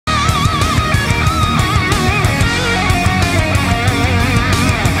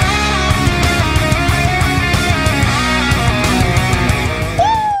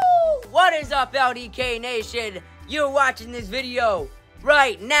LDK Nation? You're watching this video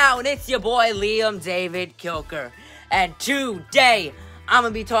right now, and it's your boy Liam David Kilker. And today, I'm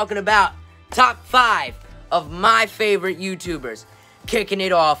going to be talking about top 5 of my favorite YouTubers. Kicking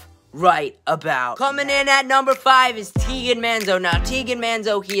it off right about. Coming in at number 5 is Tegan MANZO. Now, Tegan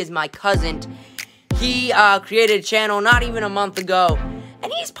MANZO, he is my cousin. He created a channel not even a month ago,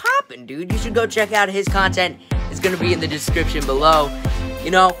 and he's popping, dude. You should go check out his content. It's going to be in the description below.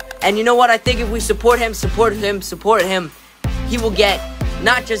 And you know what? I think if we support him, he will get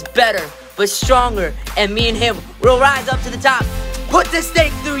not just better, but stronger. And me and him will rise up to the top, put the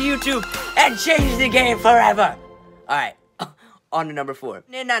stake through YouTube, and change the game forever. Alright, on to number 4.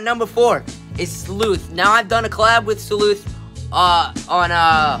 And at number 4 is Sleuth. Now, I've done a collab with Sleuth on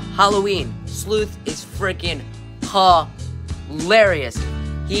Halloween. Sleuth is freaking hilarious.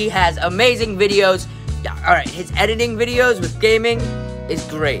 He has amazing videos. Alright, his editing videos with gaming is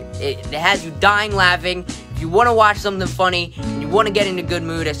great. It has you dying laughing. If you want to watch something funny and you want to get in a good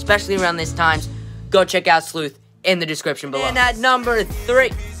mood, especially around this times, go check out Sleuth in the description below. And at number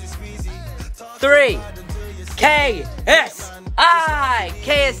 3, KSI.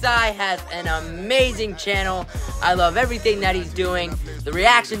 KSI has an amazing channel. I love everything that he's doing. The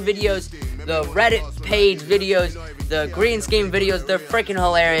reaction videos, the Reddit page videos, the green screen videos, they're freaking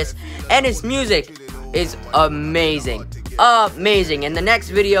hilarious. And his music is amazing. Amazing. And the next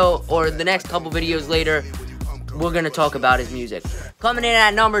video, or the next couple videos later, we're gonna talk about his music. Coming in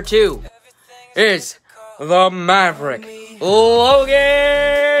at number 2 is the Maverick,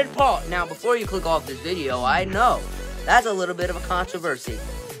 Logan Paul. Now, before you click off this video, I know that's a little bit of a controversy,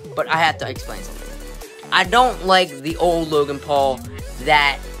 but I have to explain something. I don't like the old Logan Paul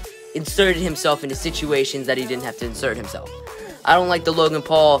that inserted himself into situations that he didn't have to insert himself. I don't like the Logan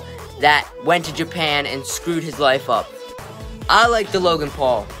Paul that went to Japan and screwed his life up. I like the Logan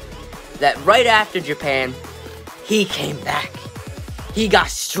Paul that right after Japan, he came back. He got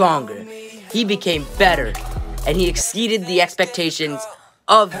stronger. He became better. And he exceeded the expectations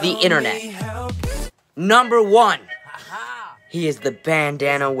of the internet. Number 1. He is the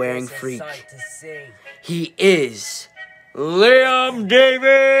bandana wearing freak. He is Liam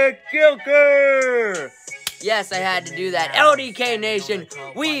David Kilker. Yes, I had to do that. LDK Nation,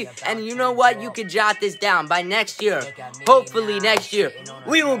 and you know what? You can jot this down. By next year, hopefully next year,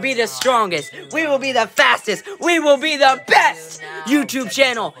 we will be the strongest, we will be the fastest, we will be the best YouTube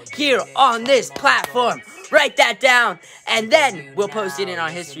channel here on this platform. Write that down, and then we'll post it in our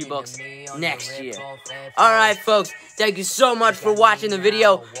history books next year. Alright, folks, thank you so much for watching the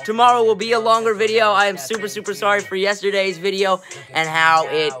video. Tomorrow will be a longer video. I am super sorry for yesterday's video and how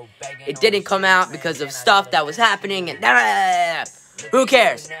it didn't come out because of stuff that was happening, and who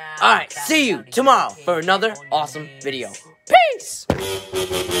cares? Alright, see you tomorrow for another awesome video. Peace!